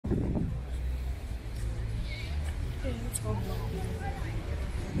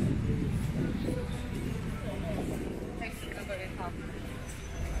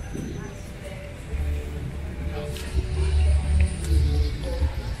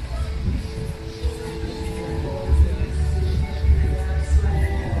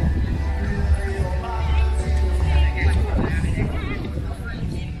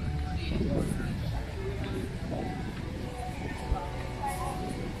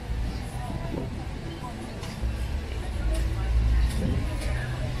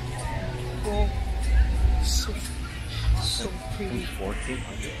So pretty.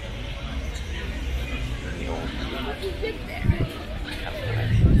 1400.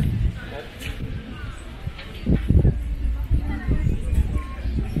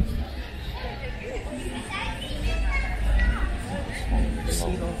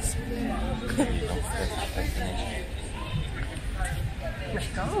 Seagulls.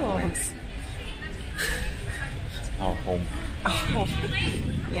 McDonald's. Our home. Oh.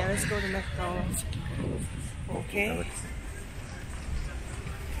 Yeah, let's go to McDonald's. Okay.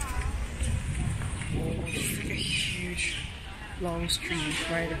 Oh, it's like a huge, long street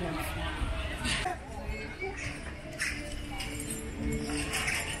right ahead.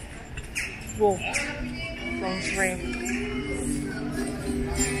 Whoa, long train.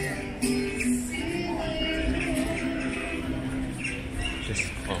 Just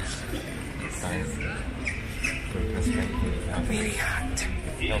close. Nice. Really hot.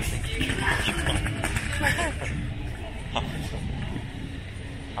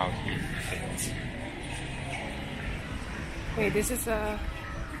 Out here. Wait, this is a.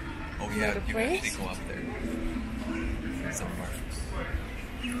 Oh yeah, the you place? actually go up there. Somewhere.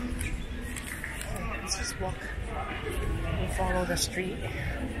 Let's just walk and follow the street.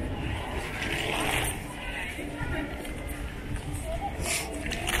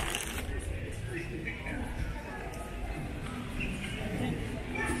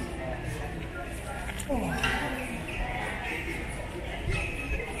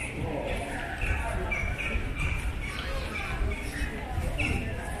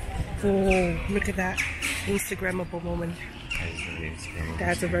 Oh, look at that Instagrammable moment.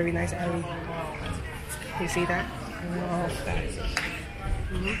 That's a very nice alley. You see that? Wow. What's that?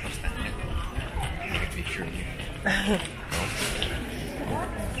 Take a picture of you.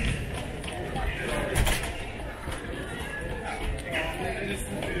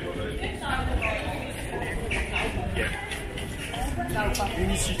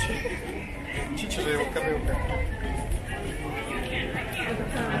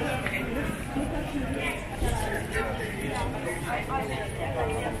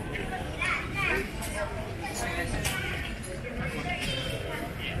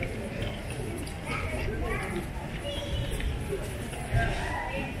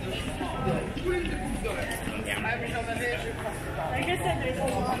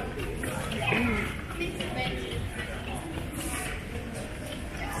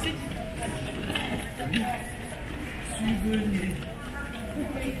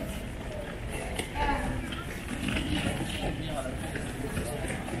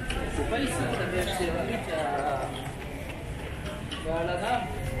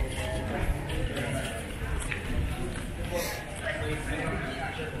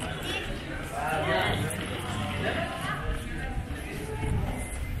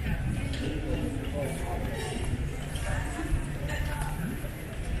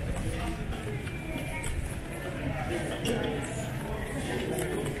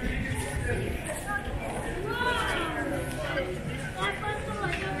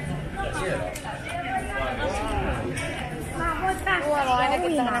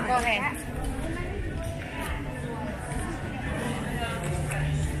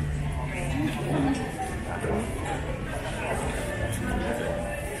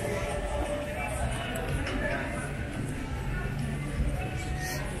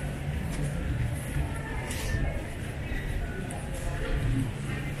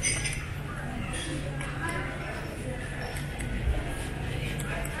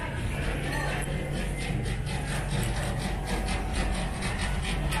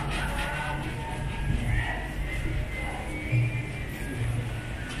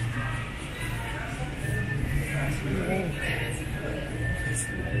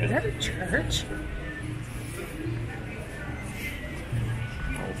 Is that a church?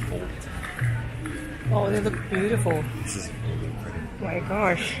 Oh, they look beautiful. This is really pretty. My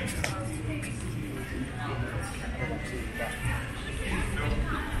gosh.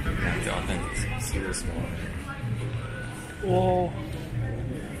 The authentic super small. Whoa.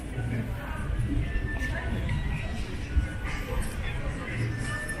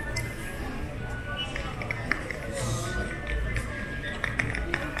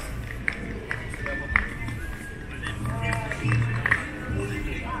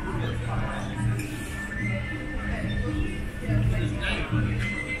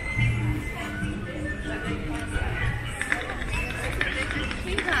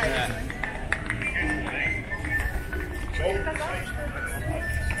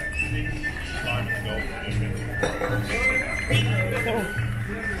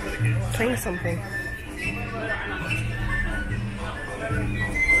 playing something.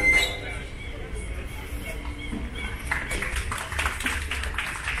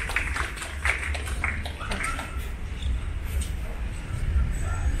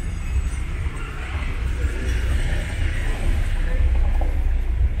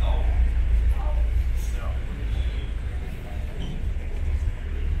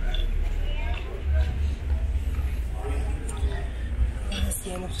 The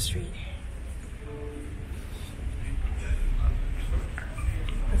end of the street.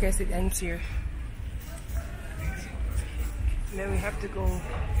 I guess it ends here. And then we have to go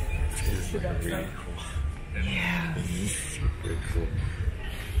to that side. Yeah. Super cool.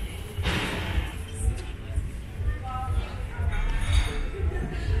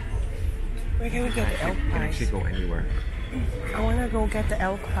 Where can we get the elk You can pies? actually go anywhere. I wanna go get the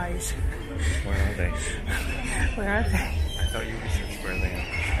elk pies. Where are they? Where are they? I thought you researched where they are.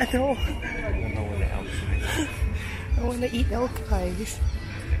 I know. I don't know where the elk is. I wanna eat elk pies.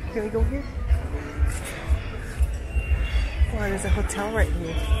 Can we go here? Wow, there's a hotel right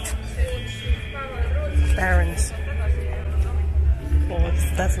here. Barons. Oh,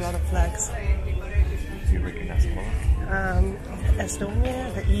 that's a lot of flags. Do you recognize them all?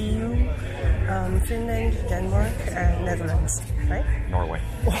 Estonia, the EU, Finland, Denmark, and Netherlands, right? Norway.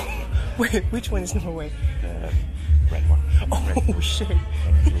 Oh, wait, which one is Norway? The red one. Oh, Red. shit. And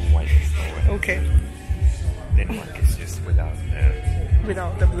blue, white is Norway. Okay. Denmark is just without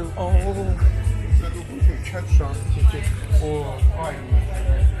Without the blue. Oh.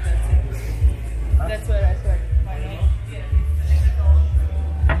 That's what I said.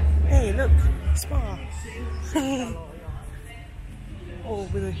 Hey, look. Spa. Oh,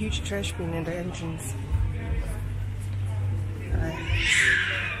 with a huge trash bin in the entrance.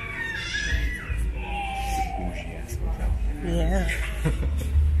 bougie ass hotel. Yeah.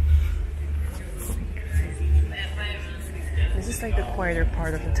 This is like the quieter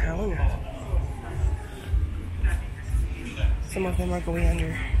part of the town. Some of them are going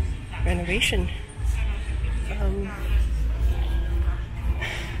under renovation. Oh,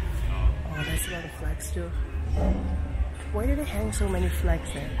 that's a lot of flags too. Why do they hang so many flags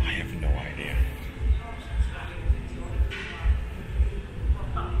there? I have no idea.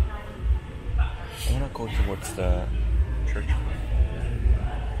 I want to go towards the church.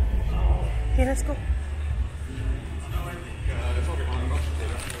 Hey, let's go.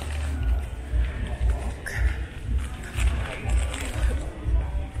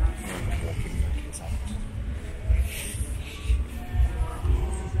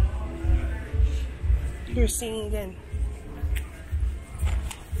 You're singing again.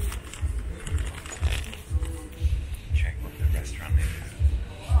 Check what the restaurant is.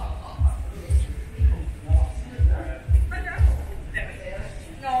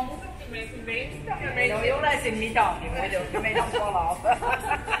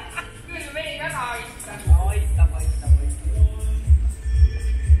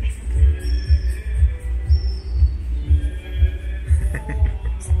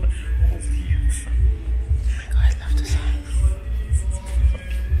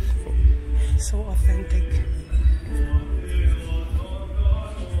 So authentic.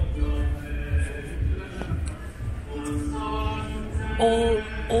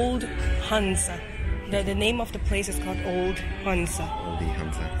 Olde Hansa. The name of the place is called Olde Hansa. Olde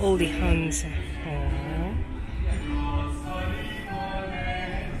Hansa. Olde Hansa.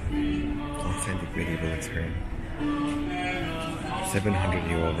 Authentic medieval experience.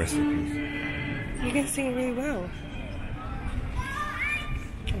 700-year-old recipes. You can sing really well.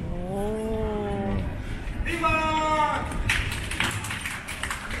 Oh.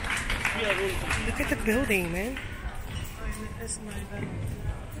 Look at the building, man.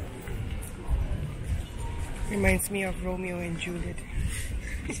 Reminds me of Romeo and Juliet.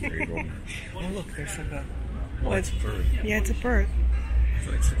 It's very Roman. Oh look, there's like a... Oh, it's a bird. Yeah, it's a bird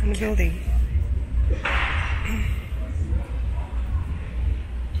So it's in the building.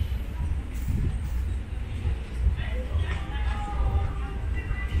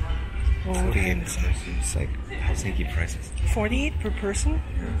 Oh, It's like Helsinki prices. 48 per person?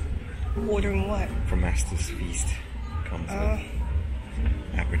 Ordering what? For Master's Feast comes with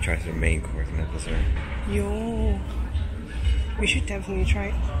appetizer, main course, and a dessert. Yo, we should definitely try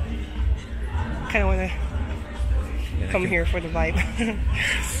it. Kind of want to come here for the vibe.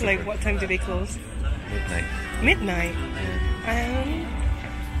 Like, what time do they close? Midnight. Midnight.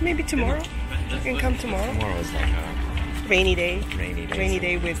 Maybe tomorrow. You can come tomorrow. Tomorrow is like a Rainy day. rainy day. Rainy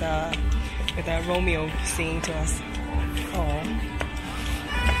day with Romeo singing to us. Oh.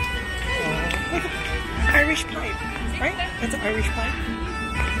 Like an Irish pipe, right? That's an Irish pipe.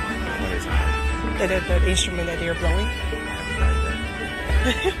 What is that? The instrument that they're blowing.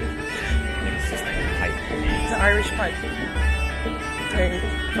 It's just like a pipe. It's an Irish pipe.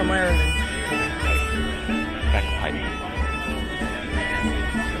 From Ireland. Back pipe.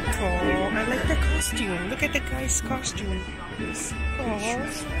 Oh, I like the costume. Look at the guy's costume. Oh,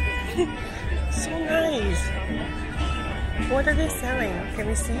 so nice. What are they selling? Can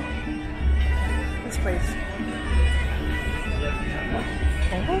we see? This place.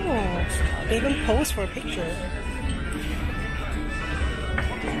 Oh, they even pose for a picture.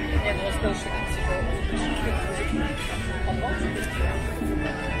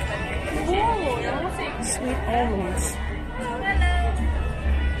 Sweet almonds.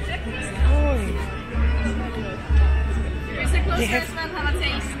 Oh. They have...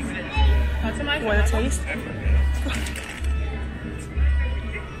 Want a taste?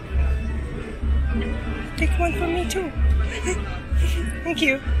 Take one for me too. Thank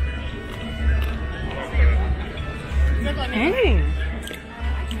you.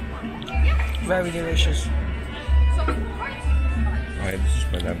 Very delicious. Alright, this is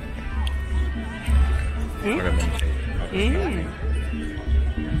for them.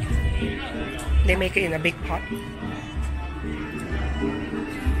 They make it in a big pot.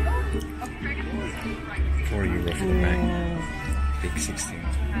 4 euro for the bag. Big 16.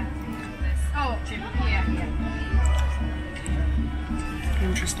 Oh, yeah.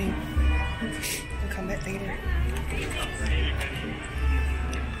 Interesting. We'll come back later.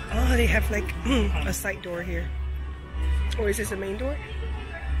 Oh, they have like a side door here. Or is this the main door?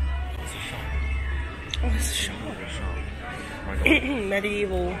 Oh, it's a shop.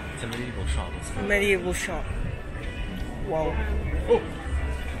 Medieval. It's a medieval shop. Medieval shop. Wow. Oh,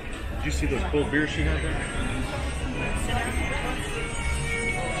 did you see those cold beers she had there?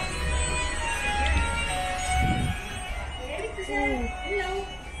 Hello.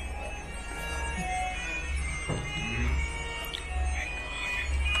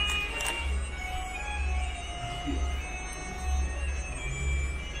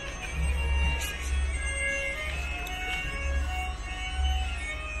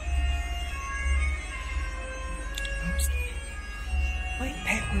 White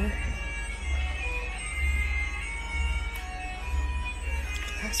pepper.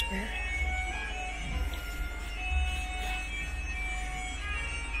 Glassware.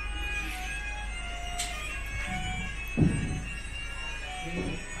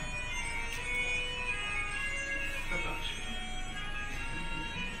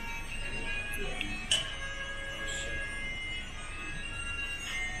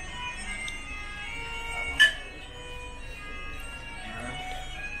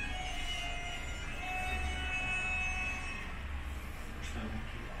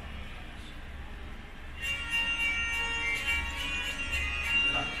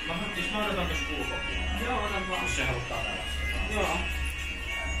 Mä odotan tuossa kuulokopia. Joo, otan vaan. Jos se haluttaa tällaista. Joo.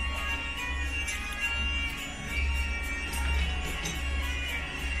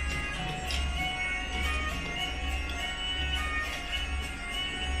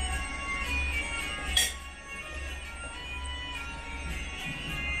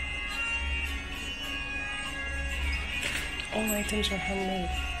 All items are handmade.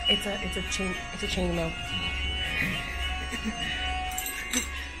 It's a chain mail.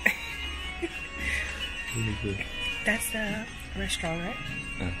 Really good. That's the restaurant, right?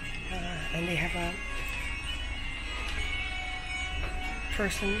 Yeah. And they have a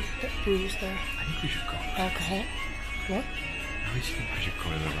person that brews the I think we should go. alcohol. What? I always think I should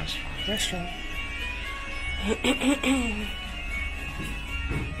go to the restaurant. Restaurant. Oh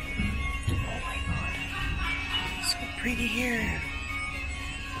my god. So pretty here.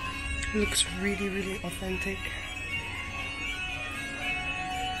 Looks really, really authentic.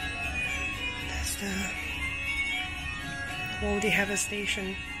 That's the... Well, they have a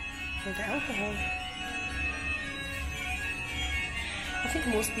station for the alcohol. I think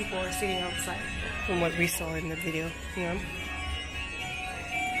most people are sitting outside from what we saw in the video, you know?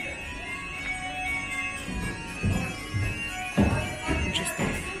 Interesting.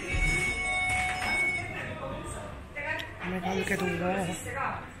 Oh my god, look at the wall.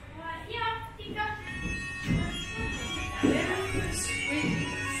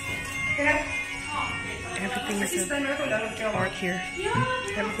 Everything is an art here.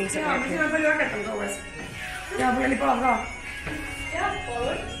 Everything's an art here.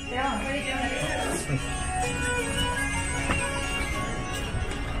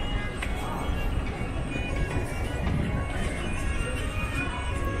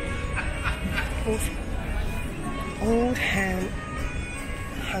 Olde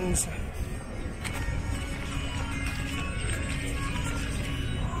Hansa.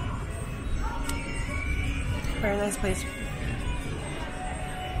 Very nice place.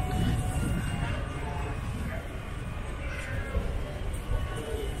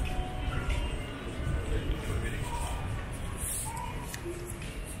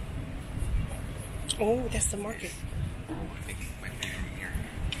 Oh, that's the market. Oh, I think it might be from here.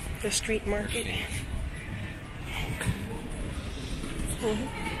 The street market. Mm-hmm.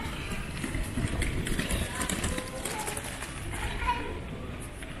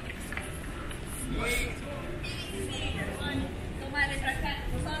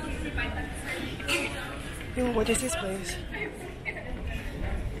 Yo, what is this place?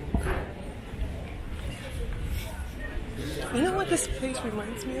 You know what this place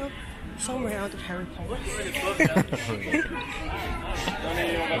reminds me of? Somewhere out of Harry Potter.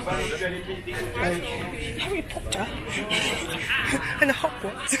 Harry Potter and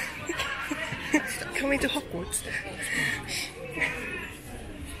Hogwarts. Coming to Hogwarts.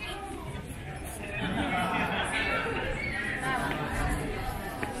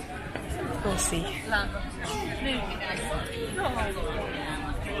 We'll see.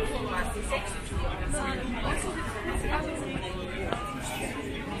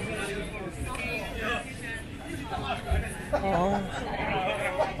 Oh.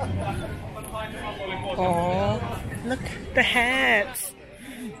 Oh, look, the hats.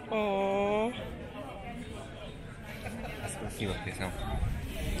 Oh. You like this now?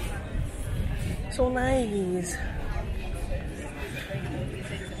 So nice.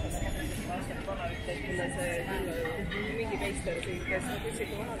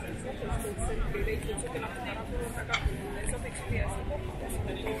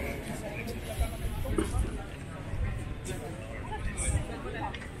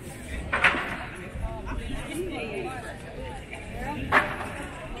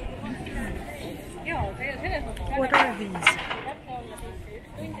 What are these?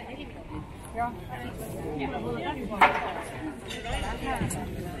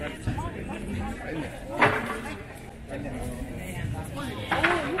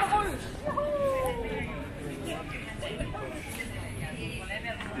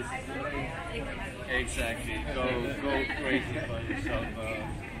 Exactly. Go crazy by yourself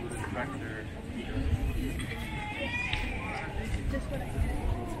with a tractor.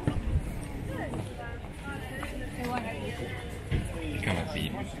 Kind of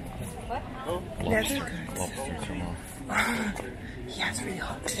beat. That's good. Lobsters from off. Yeah, it's really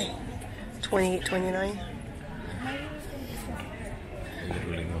hot today. 28, 29.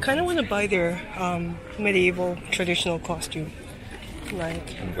 Kind of want to buy their medieval traditional costume.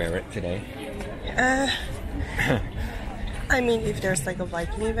 Like. And wear it today. I mean, if there's like a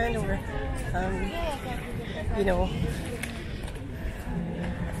Viking event or, you know,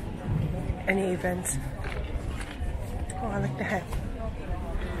 any events. Oh, I like the hat.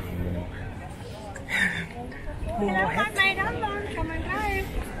 Momo hat.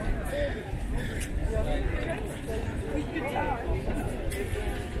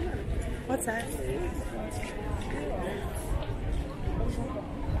 What's that?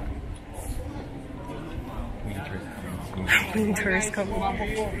 Winter is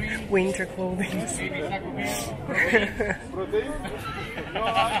coming. Winter clothing.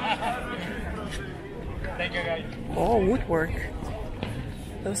 Oh, woodwork.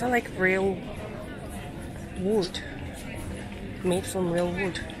 Those are like real wood. Made from real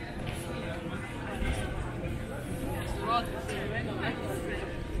wood.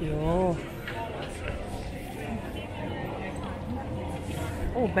 Yo.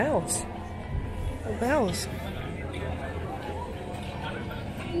 Oh, bells. Oh, bells.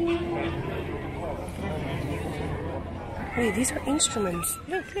 Hey, these are instruments.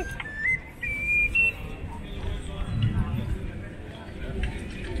 Look, look.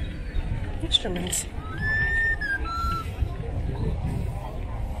 Instruments.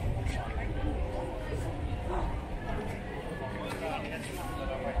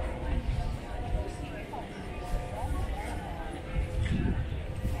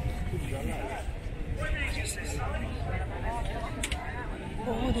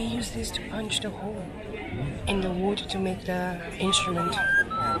 Oh, they use this to punch the hole in the wood to make the instrument.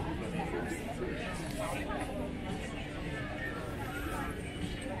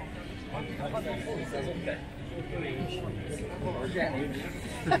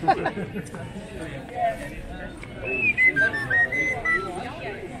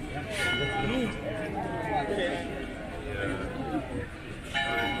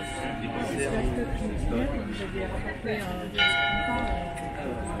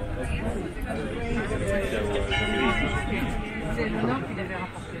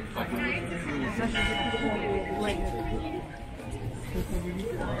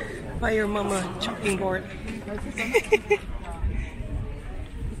 Buy your mama chopping board.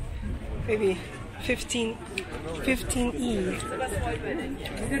 Maybe 15E.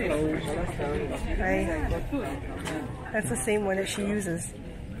 That's the same one that she uses.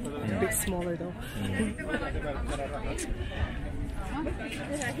 A bit smaller though.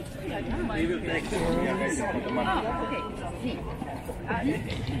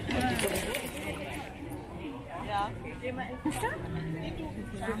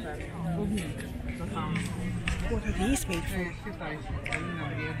 What are these made from?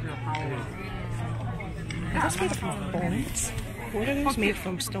 Are those made from bones? What are those made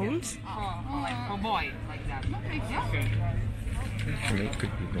from? Stones?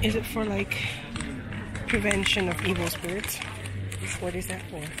 Is it for like prevention of evil spirits? What is that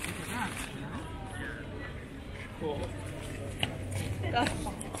for?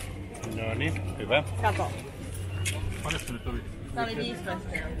 No niin, hyvä. Kato. Paljon se nyt oli? Tää oli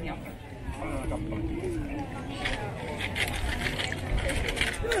 15 €.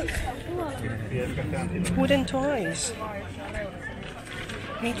 Wooden toys.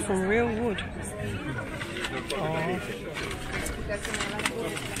 Made from real wood. Oh.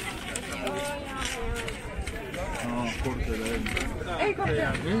 Ei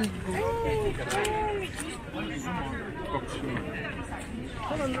kortteja.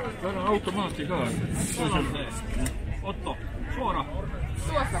 Täällä on automaatti kanssa. Otto, suora.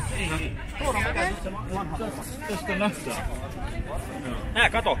 Tuossa. Suora, tästä nähtää. Nää,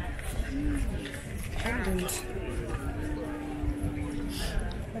 kato. Pendants.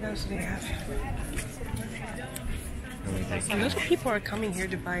 What else do they have? A lot of people are coming here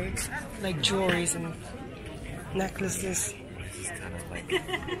to buy like jewelries and necklaces. It's kind of like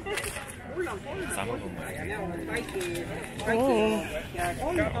some of them are Oh,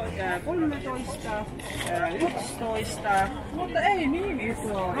 13, mutta ei niin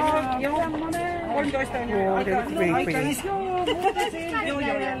iso. Joo, 13 oh, they look really pretty.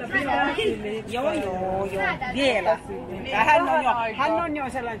 Joo, vielä. Hän on jo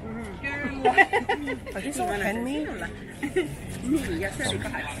sellainen. Kyllä. Are these all handmade? Niin, ja se oli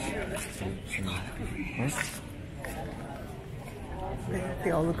 8.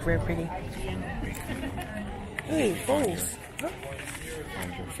 They all look very pretty. Hey, bowls.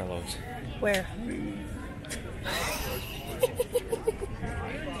 Find your fellows. Where?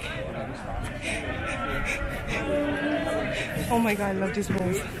 Oh my god, I love these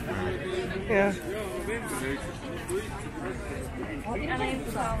bowls. Yeah.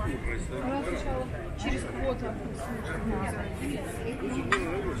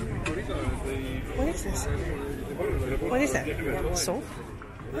 What is this? What is that? Soap?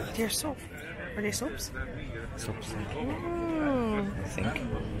 They're soap. Are they soaps? Soaps, Mm. I think.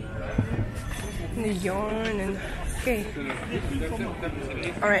 And the yarn and okay.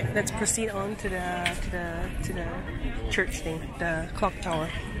 All right, let's proceed on to the church thing, the clock tower.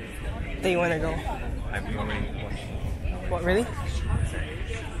 There you want to go? I've already watched. What, really?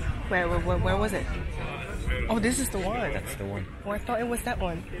 Where was it? Oh, this is the one. That's the one. Oh, I thought it was that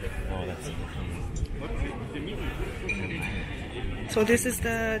one. Oh, that's the one. So this is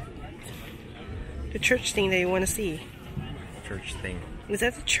the church thing that you want to see. Church thing. Is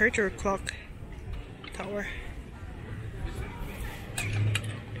that the church or a clock tower?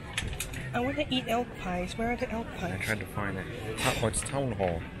 I want to eat elk pies. Where are the elk I pies? tried to find it. Oh, it's town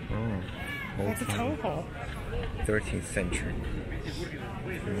hall. Oh, That's a town hall. 13th century.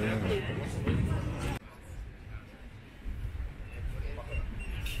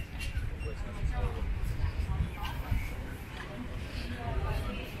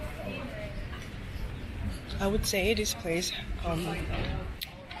 I would say this place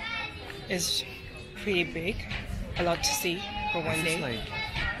is pretty big. A lot to see for one This is day. like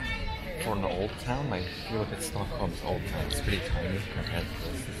for an old town. Like if you look at Stockholm's old town, it's pretty tiny compared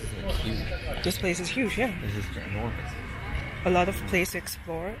to this. This is like huge. This place is huge, yeah. This is enormous. A lot of places to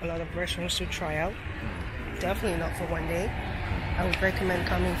explore, a lot of restaurants to try out. Definitely not for one day. I would recommend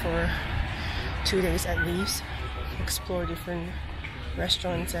coming for 2 days at least. Explore different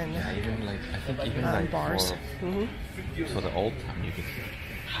restaurants and Yeah, even like I think even like bars. for the old town, you could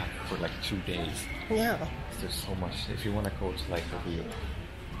have for like 2 days. Yeah, There's so much. If you want to go to like a real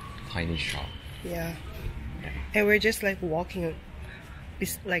tiny shop, yeah. And we're just like walking,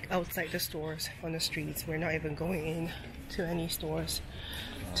 like outside the stores on the streets. We're not even going in to any stores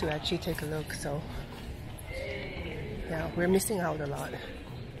to actually take a look. So yeah, we're missing out a lot.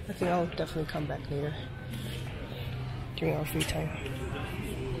 I think I'll definitely come back later during our free time.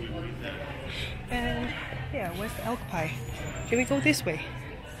 And yeah, where's the elk pie? Can we go this way?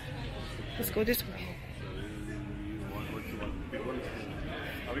 Let's go this way.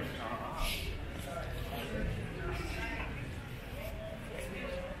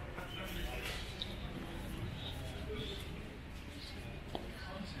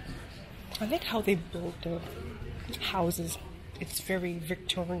 I like how they built the houses. It's very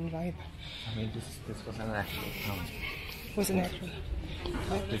Victorian vibe. I mean, this was an actual town. Wasn't actually.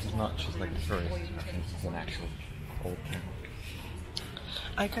 This is not just like the tourist. I think this is an actual old town.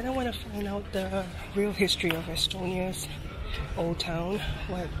 I kind of want to find out the real history of Estonia's old town.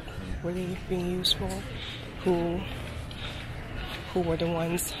 What were they being used for? Who were the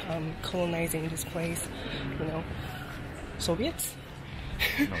ones colonizing this place? You know, Soviets?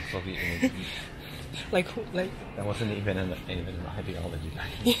 No, Soviet Union. Like who? Like That wasn't even an ideology.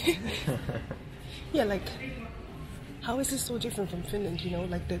 yeah, like how is this so different from Finland? You know,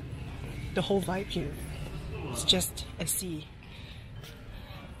 like the whole vibe here. It's just a sea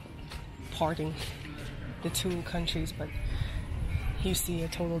parting the two countries, but you see a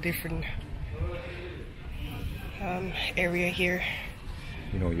total different area here.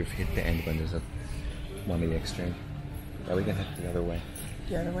 You know, you've hit the end when there's a money exchange. Yeah, we can head the other way.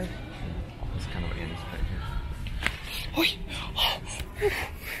 The other way. This kind of ends right here. Oi!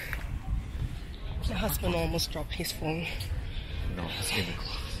 My husband almost dropped his phone. No, it's in the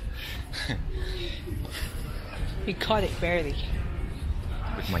clothes. He caught it barely.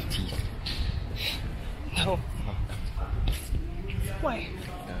 With my teeth. No. Why?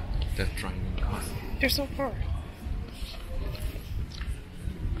 The trying cost. They're so far.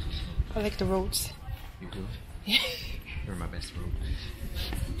 I like the roads. You do? You're my best road.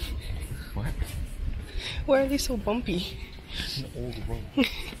 What? Why are they so bumpy? It's an old road.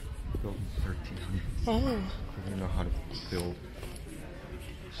 Built in 1300s. Oh. I don't know how to build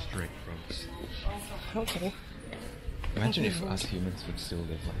straight roads. Okay. Imagine if us humans would still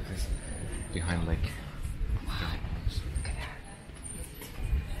live like this, behind like dragons.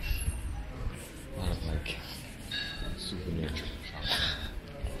 A lot of like souvenir shops.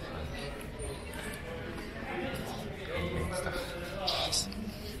 Handmade stuff.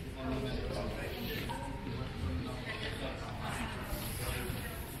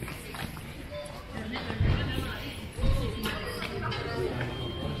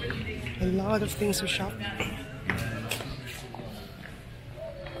 A lot of things to shop.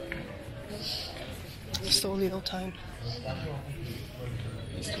 So little time.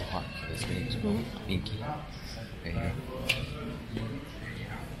 It's too hot for this video. Mm-hmm. Pinky. There you go.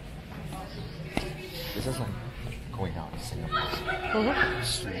 This is like going out of Singapore. Mm-hmm.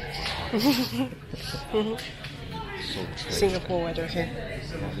 So true. Singapore weather here. Yeah,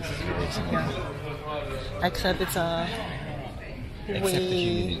 this is really Singapore. Yeah. Except it's Except the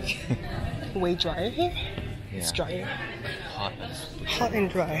humidity. way drier here. Yeah. It's drier. Hot And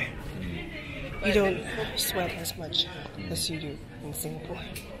dry. You don't sweat as much as you do in Singapore.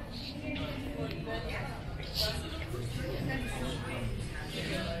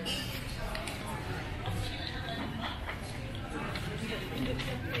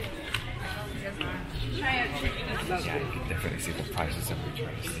 You can definitely see the prices have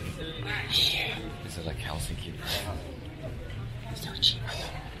retraced. Yeah. This is like Helsinki. So cheap.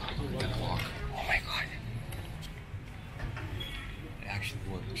 The clock. Oh my god. It actually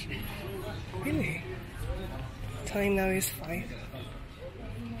works. Really? Time now is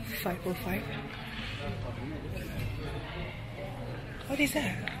 5:05. What is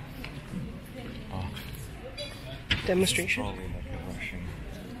that? Oh, Demonstration? probably like a Russian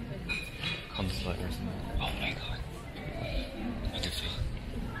consulate or something. Oh my god. What the fuck?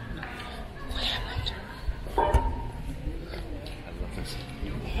 What happened? I love this.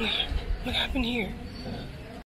 What happened here?